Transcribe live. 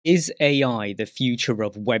Is AI the future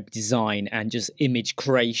of web design and just image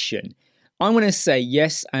creation? I'm going to say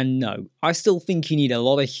yes and no. I still think you need a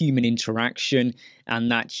lot of human interaction and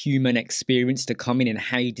that human experience to come in and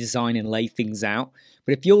how you design and lay things out.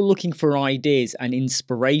 But if you're looking for ideas and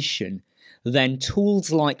inspiration, then tools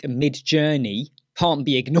like Midjourney can't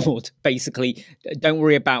be ignored. Basically, don't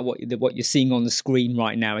worry about what you're seeing on the screen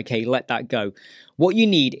right now. Okay, let that go. What you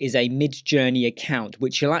need is a Midjourney account,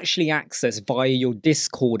 which you'll actually access via your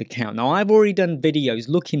Discord account. Now, I've already done videos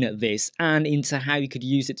looking at this and into how you could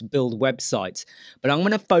use it to build websites, but I'm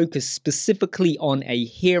going to focus specifically on a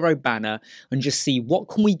hero banner and just see what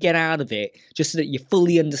can we get out of it, just so that you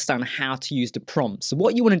fully understand how to use the prompt. So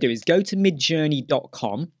what you want to do is go to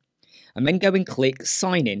midjourney.com and then go and click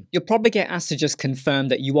sign in. You'll probably get asked to just confirm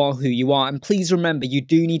that you are who you are, and please remember you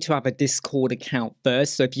do need to have a Discord account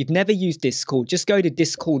first. So if you've never used Discord, just go to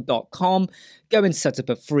discord.com, go and set up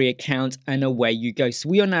a free account, and away you go. So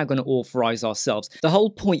we are now going to authorize ourselves. The whole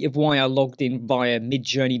point of why I logged in via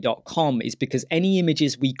midjourney.com is because any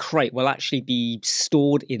images we create will actually be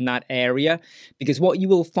stored in that area, because what you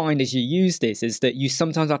will find as you use this is that you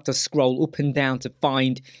sometimes have to scroll up and down to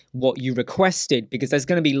find what you requested, because there's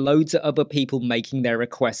going to be loads of other people making their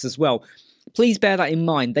requests as well. Please bear that in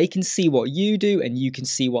mind. They can see what you do and you can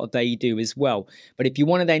see what they do as well. But if you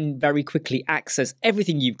want to then very quickly access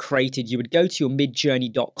everything you've created, you would go to your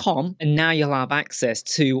midjourney.com, and now you'll have access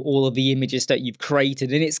to all of the images that you've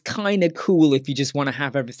created. And it's kind of cool if you just want to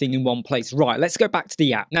have everything in one place. Right, let's go back to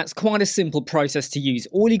the app. That's quite a simple process to use.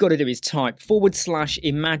 All you got to do is type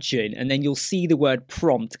 /imagine, and then you'll see the word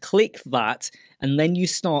prompt. Click that, and then you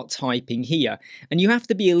start typing here. And you have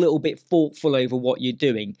to be a little bit thoughtful over what you're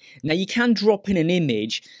doing. Now, you can drop in an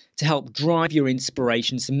image to help drive your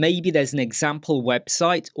inspiration. So maybe there's an example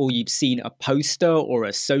website, or you've seen a poster or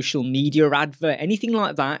a social media advert, anything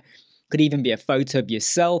like that. Could even be a photo of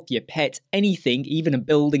yourself, your pet, anything, even a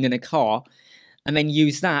building and a car. And then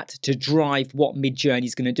use that to drive what Midjourney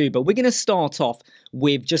is going to do. But we're going to start off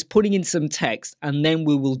with just putting in some text, and then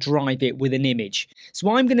we will drive it with an image. So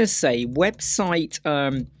I'm going to say website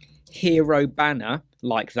hero banner,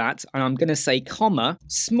 like that, and I'm going to say comma,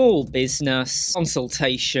 small business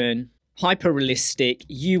consultation, hyper-realistic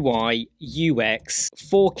UI, UX,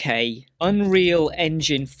 4K, Unreal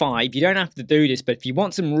Engine 5. You don't have to do this, but if you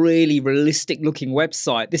want some really realistic looking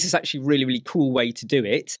website, this is actually a really cool way to do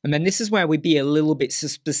it. And then this is where we be a little bit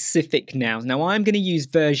specific now. Now I'm going to use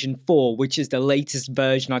version 4, which is the latest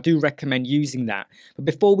version. I do recommend using that. But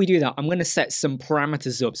before we do that, I'm going to set some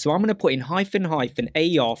parameters up. So I'm going to put in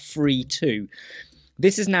 -AR32.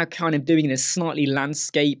 This is now kind of doing a slightly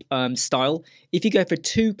landscape style. If you go for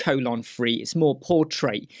 2:3, it's more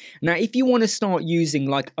portrait. Now, if you want to start using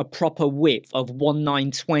like a proper width of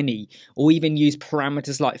 1920, or even use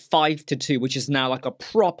parameters like 5:2, which is now like a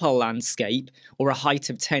proper landscape, or a height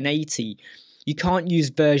of 1080, you can't use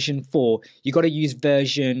version 4. You got to use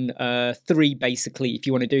version 3 basically if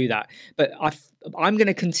you want to do that. But I'm going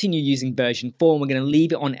to continue using version 4, and we're going to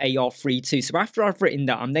leave it on AR32. So after I've written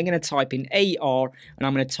that, I'm then going to type in AR, and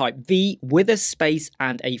I'm going to type V with a space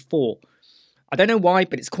and a 4. I don't know why,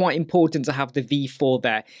 but it's quite important to have the V4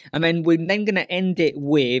 there. And then we're then going to end it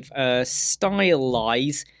with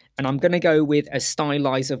stylize, and I'm going to go with a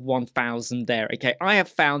stylize of 1000 there. Okay, I have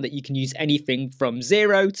found that you can use anything from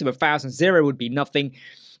 0 to 1000. 0 would be nothing.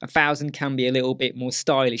 1000 can be a little bit more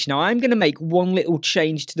stylish. Now, I'm going to make one little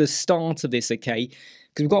change to the start of this, okay?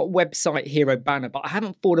 Because we've got website hero banner, but I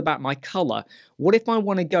haven't thought about my color. What if I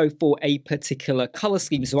want to go for a particular color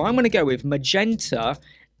scheme? So I'm going to go with magenta,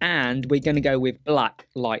 and we're going to go with black,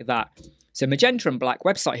 like that. So magenta and black,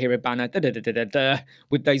 website hero banner,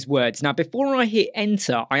 with those words. Now, before I hit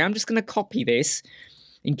enter, I am just going to copy this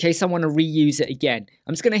in case I want to reuse it again.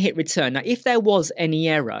 I'm just going to hit return. Now, if there was any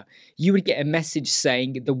error, you would get a message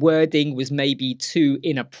saying the wording was maybe too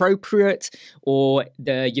inappropriate, or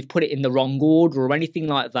you've put it in the wrong order, or anything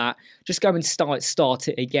like that. Just go and start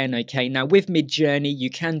it again, okay? Now, with Midjourney,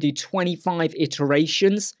 you can do 25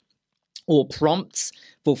 iterations or prompts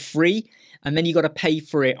for free, and then you got to pay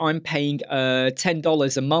for it. I'm paying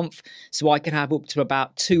 $10 a month, so I can have up to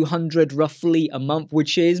about 200 roughly a month,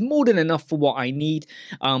 which is more than enough for what I need.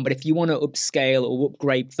 But if you want to upscale or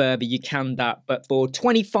upgrade further, you can that. But for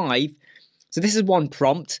 25, so this is one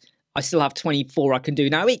prompt. I still have 24 I can do.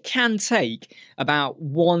 Now, it can take about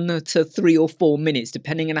 1 to 3 or 4 minutes,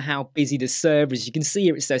 depending on how busy the server is. You can see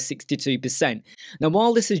here it says 62%. Now,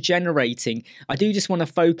 while this is generating, I do just want to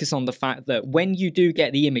focus on the fact that when you do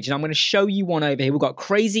get the image, and I'm going to show you one over here, we've got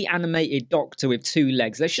crazy animated doctor with 2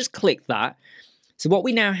 legs. Let's just click that. So what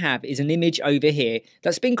we now have is an image over here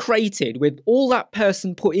that's been created with all that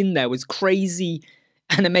person put in there was crazy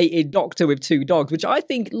animated doctor with 2 dogs, which I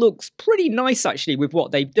think looks pretty nice actually with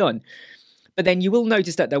what they've done. But then you will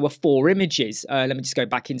notice that there were 4 images. Let me just go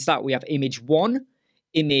back into that. We have image 1,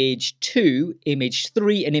 image 2, image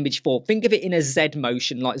 3, and image 4. Think of it in a Z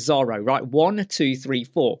motion like Zorro, right? 1, 2, 3,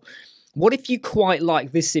 4. What if you quite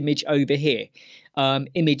like this image over here,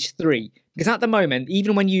 image 3? Because at the moment,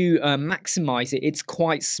 even when you maximize it, it's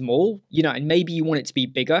quite small, you know, and maybe you want it to be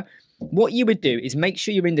bigger. What you would do is make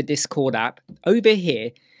sure you're in the Discord app. Over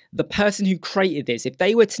here, the person who created this, if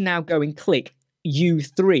they were to now go and click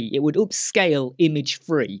U3, it would upscale image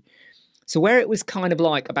 3. So where it was kind of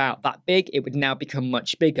like about that big, it would now become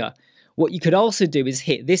much bigger. What you could also do is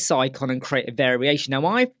hit this icon and create a variation. Now,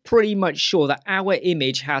 I'm pretty much sure that our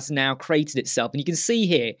image has now created itself. And you can see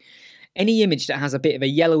here, any image that has a bit of a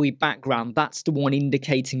yellowy background, that's the one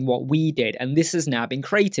indicating what we did. And this has now been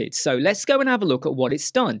created. So let's go and have a look at what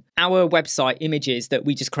it's done. Our website images that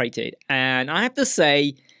we just created. And I have to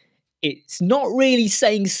say, it's not really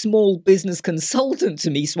saying small business consultant to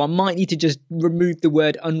me, so I might need to just remove the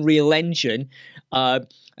word Unreal Engine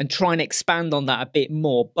and try and expand on that a bit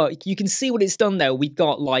more. But you can see what it's done there. We've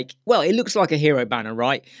got like, well, it looks like a hero banner,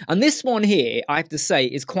 right? And this one here, I have to say,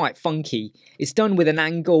 is quite funky. It's done with an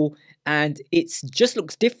angle and it just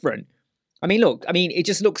looks different. I mean, look, it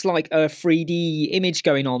just looks like a 3D image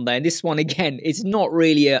going on there. This one, again, it's not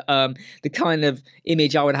really the kind of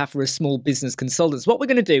image I would have for a small business consultant. So what we're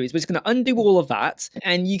going to do is we're just going to undo all of that.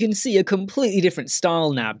 And you can see a completely different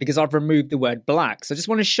style now because I've removed the word black. So I just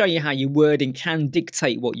want to show you how your wording can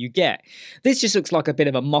dictate what you get. This just looks like a bit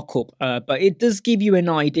of a mock-up, but it does give you an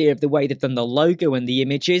idea of the way they've done the logo and the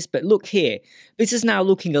images. But look here, this is now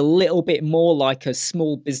looking a little bit more like a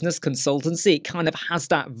small business consultancy. It kind of has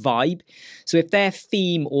that vibe. So if their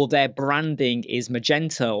theme or their branding is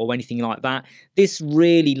magenta or anything like that, this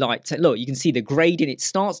really look, you can see the grading. It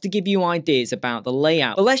starts to give you ideas about the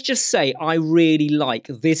layout. But let's just say I really like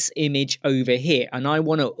this image over here and I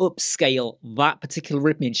want to upscale that particular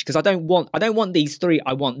image because I don't want these 3,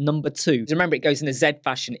 I want number 2. So remember, it goes in a Z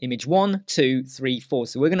fashion, image 1, 2, 3, 4.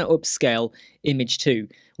 So we're going to upscale image 2.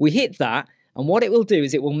 We hit that. And what it will do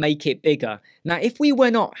is it will make it bigger. Now, if we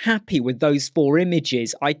were not happy with those 4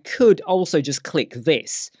 images, I could also just click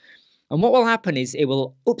this. And what will happen is it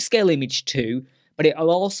will upscale image 2, but it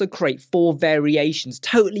will also create 4 variations,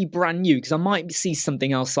 totally brand new, because I might see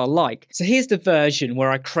something else I like. So here's the version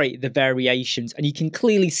where I create the variations, and you can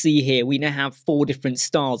clearly see here we now have 4 different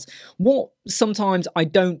styles. What sometimes I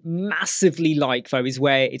don't massively like, though, is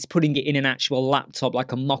where it's putting it in an actual laptop,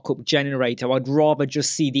 like a mock-up generator. I'd rather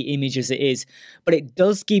just see the image as it is, but it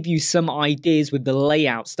does give you some ideas with the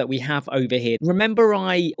layouts that we have over here. Remember,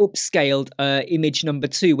 I upscaled image number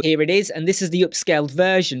 2. Here it is, and this is the upscaled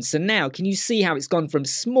version. So now, can you see how it's gone from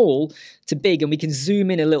small to big, and we can zoom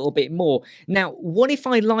in a little bit more? Now, what if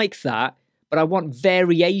I like that, but I want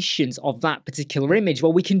variations of that particular image?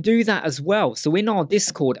 Well, we can do that as well. So in our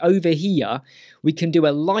Discord over here, we can do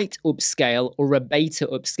a light upscale or a beta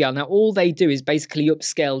upscale. Now, all they do is basically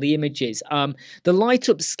upscale the images. The light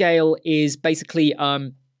upscale is basically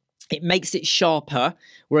it makes it sharper,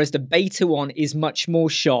 whereas the beta one is much more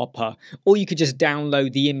sharper. Or you could just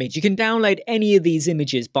download the image. You can download any of these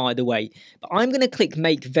images, by the way. But I'm going to click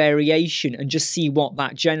Make Variation and just see what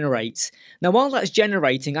that generates. Now, while that's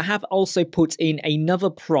generating, I have also put in another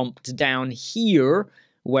prompt down here.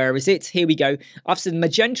 Where is it? Here we go. I've said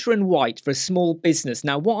magenta and white for a small business.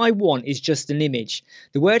 Now, what I want is just an image.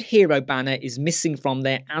 The word hero banner is missing from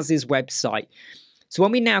there, as is website. So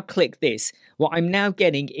when we now click this, what I'm now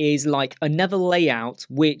getting is like another layout,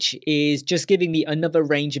 which is just giving me another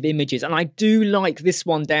range of images. And I do like this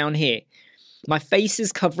one down here. My face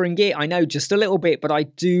is covering it, I know, just a little bit, but I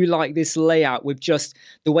do like this layout with just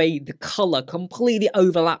the way the color completely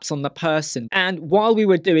overlaps on the person. And while we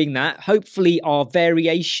were doing that, hopefully our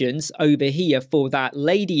variations over here for that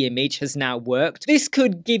lady image has now worked. This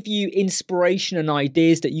could give you inspiration and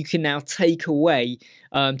ideas that you can now take away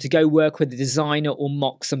to go work with a designer or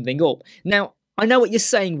mock something up. Now, I know what you're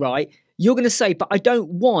saying, right? You're going to say, but I don't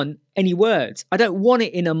want any words. I don't want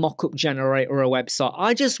it in a mock-up generator or a website.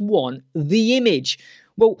 I just want the image.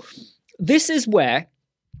 Well, this is where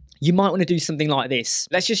you might want to do something like this.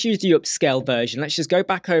 Let's just use the upscale version. Let's just go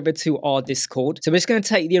back over to our Discord. So we're just going to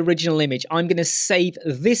take the original image. I'm going to save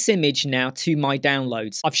this image now to my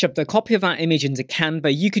downloads. I've shoved a copy of that image into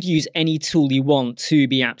Canva. You could use any tool you want, to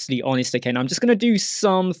be absolutely honest. Okay, now I'm just going to do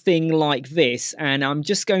something like this, and I'm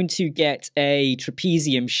just going to get a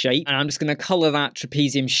trapezium shape, and I'm just going to color that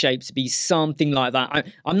trapezium shape to be something like that.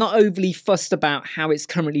 I'm not overly fussed about how it's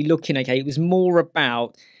currently looking. Okay, it was more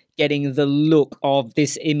about getting the look of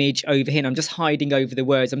this image over here. And I'm just hiding over the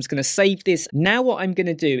words. I'm just going to save this. Now what I'm going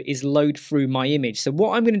to do is load through my image. So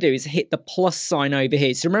what I'm going to do is hit the plus sign over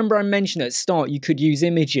here. So remember I mentioned at the start you could use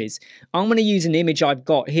images. I'm going to use an image I've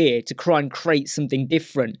got here to try and create something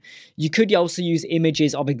different. You could also use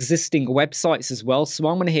images of existing websites as well. So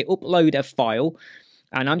I'm going to hit upload a file.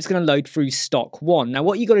 And I'm just going to load through stock one. Now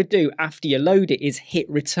what you got to do after you load it is hit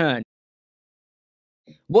return.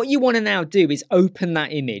 What you want to now do is open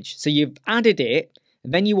that image. So you've added it,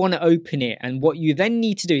 then you want to open it. And what you then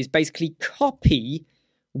need to do is basically copy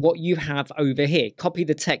what you have over here. Copy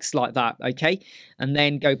the text like that, okay? And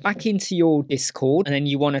then go back into your Discord. And then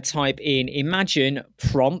you want to type in imagine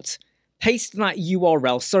prompt. Paste that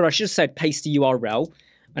URL. Sorry, I should have said paste the URL.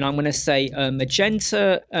 And I'm going to say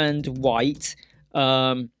magenta and white.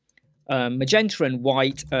 Magenta and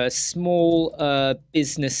white, small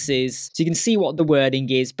businesses. So you can see what the wording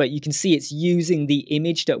is, but you can see it's using the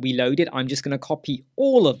image that we loaded. I'm just going to copy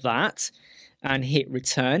all of that and hit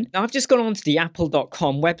return. Now I've just gone onto the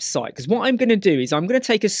apple.com website because what I'm going to do is I'm going to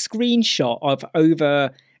take a screenshot of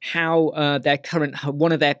over how their current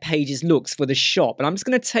one of their pages looks for the shop, and I'm just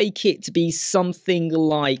going to take it to be something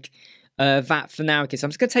like that for now. Okay, so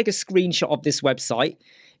I'm just going to take a screenshot of this website.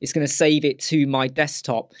 It's going to save it to my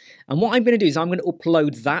desktop. And what I'm going to do is I'm going to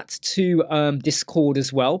upload that to Discord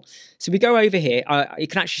as well. So we go over here. You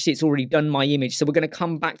can actually see it's already done my image. So we're going to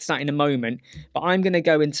come back to that in a moment. But I'm going to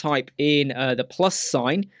go and type in the plus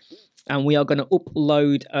sign. And we are going to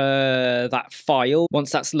upload that file.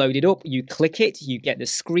 Once that's loaded up, you click it. You get the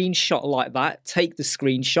screenshot like that. Take the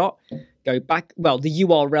screenshot. Go back. Well, the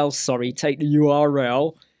URL, sorry. Take the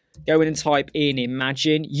URL. Go in and type in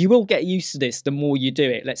imagine. You will get used to this the more you do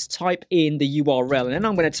it. Let's type in the URL. And then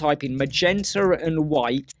I'm going to type in magenta and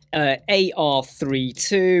white,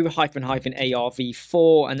 AR32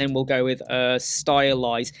 ARV4. And then we'll go with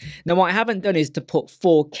stylize. Now, what I haven't done is to put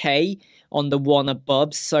 4K on the one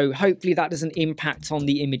above. So hopefully that doesn't impact on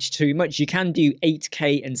the image too much. You can do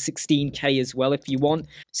 8K and 16K as well if you want.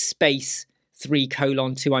 Space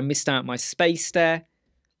 3:2. I missed out my space there.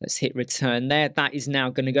 Let's hit return there. That is now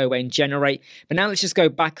going to go away and generate. But now let's just go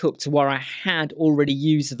back up to where I had already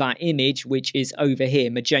used that image, which is over here,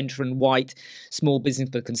 magenta and white, small business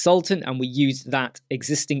for consultant. And we used that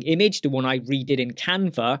existing image, the one I redid in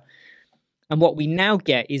Canva. And what we now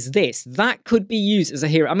get is this. That could be used as a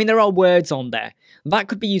hero. I mean, there are words on there. That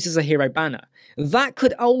could be used as a hero banner. That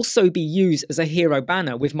could also be used as a hero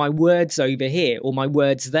banner with my words over here or my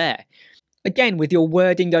words there. Again, with your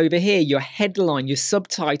wording over here, your headline, your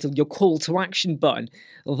subtitle, your call to action button,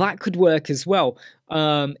 that could work as well.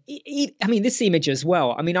 I mean, this image as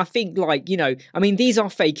well. I mean, I think like, you know, I mean, these are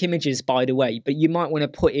fake images, by the way, but you might want to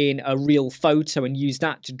put in a real photo and use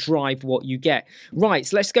that to drive what you get. Right,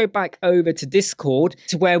 so let's go back over to Discord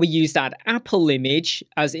to where we use that Apple image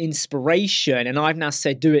as inspiration. And I've now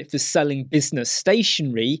said do it for selling business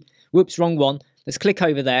stationery. Whoops, wrong one. Let's click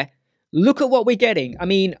over there. Look at what we're getting. I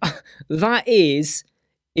mean, that is,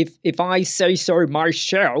 if I say so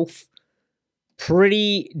myself,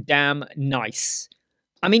 pretty damn nice.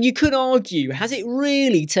 I mean, you could argue, has it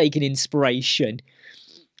really taken inspiration?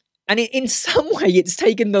 And in some way, it's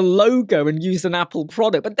taken the logo and used an Apple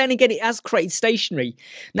product. But then again, it has created stationery.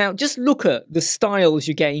 Now, just look at the styles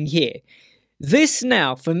you're getting here. This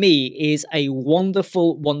now, for me, is a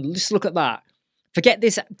wonderful one. Just look at that. Forget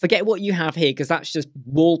this, forget what you have here, because that's just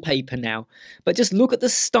wallpaper now. But just look at the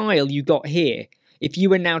style you got here. If you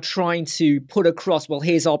were now trying to put across, well,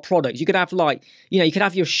 here's our product. You could have like, you know, you could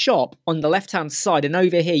have your shop on the left-hand side, and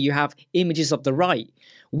over here you have images of the right.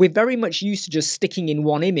 We're very much used to just sticking in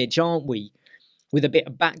one image, aren't we? With a bit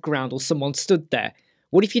of background or someone stood there.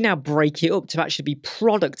 What if you now break it up to actually be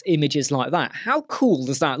product images like that? How cool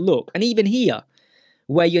does that look? And even here,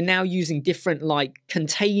 where you're now using different like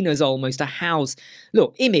containers almost to house.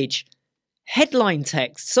 Look, image, headline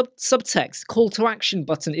text, subtext, call to action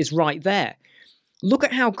button is right there. Look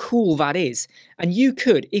at how cool that is. And you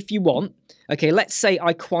could, if you want, okay, let's say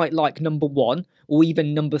I quite like number 1 or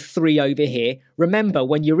even number 3 over here. Remember,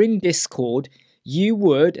 when you're in Discord, you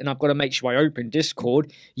would, and I've got to make sure I open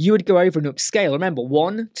Discord, you would go over and upscale. Remember,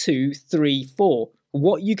 1, 2, 3, 4.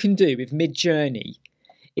 What you can do with Midjourney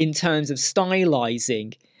in terms of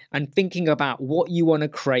stylizing and thinking about what you want to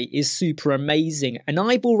create is super amazing. And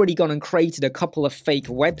I've already gone and created a couple of fake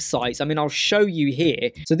websites. I mean, I'll show you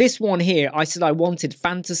here. So this one here, I said I wanted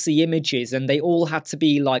fantasy images and they all had to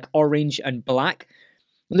be like orange and black.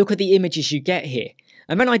 Look at the images you get here.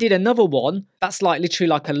 And then I did another one that's like literally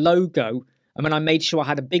like a logo. And then I made sure I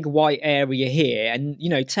had a big white area here and, you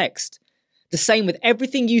know, text. The same with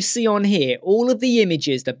everything you see on here. All of the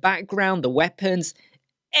images, the background, the weapons,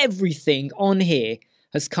 everything on here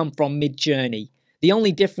has come from Midjourney. The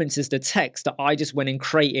only difference is the text that I just went and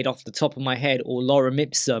created off the top of my head, or lorem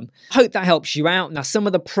ipsum. Hope that helps you out. Now, some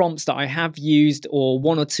of the prompts that I have used, or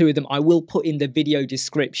one or two of them, I will put in the video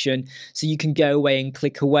description so you can go away and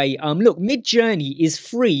click away. Look, Midjourney is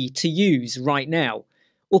free to use right now,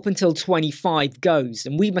 up until 25 goes,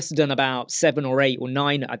 and we must have done about 7 or 8 or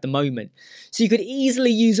 9 at the moment. So you could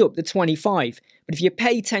easily use up the 25, but if you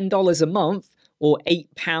pay $10 a month, or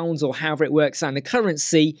 £8, or however it works out in the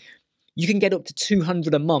currency, you can get up to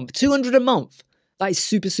 200 a month. 200 a month! That is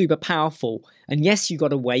super, super powerful. And yes, you got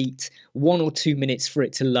to wait 1 or 2 minutes for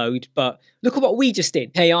it to load, but look at what we just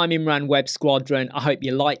did. Hey, I'm Imran Web Squadron. I hope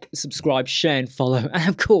you like, subscribe, share, and follow. And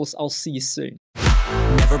of course, I'll see you soon.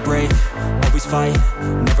 Never break, always fight,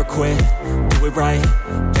 never quit, do it right,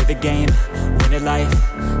 play the game, win it life,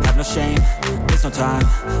 have no shame, there's no time,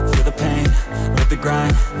 feel the pain, live the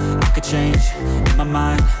grind, I could change, in my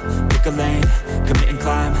mind, pick a lane, commit and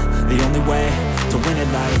climb, the only way to win it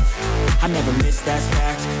life, I never miss, that's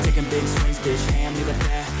fact, taking big swings, bitch, hand me the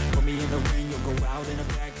bat, put me in the ring, you'll go out in a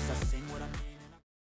bag, 'cause I sing.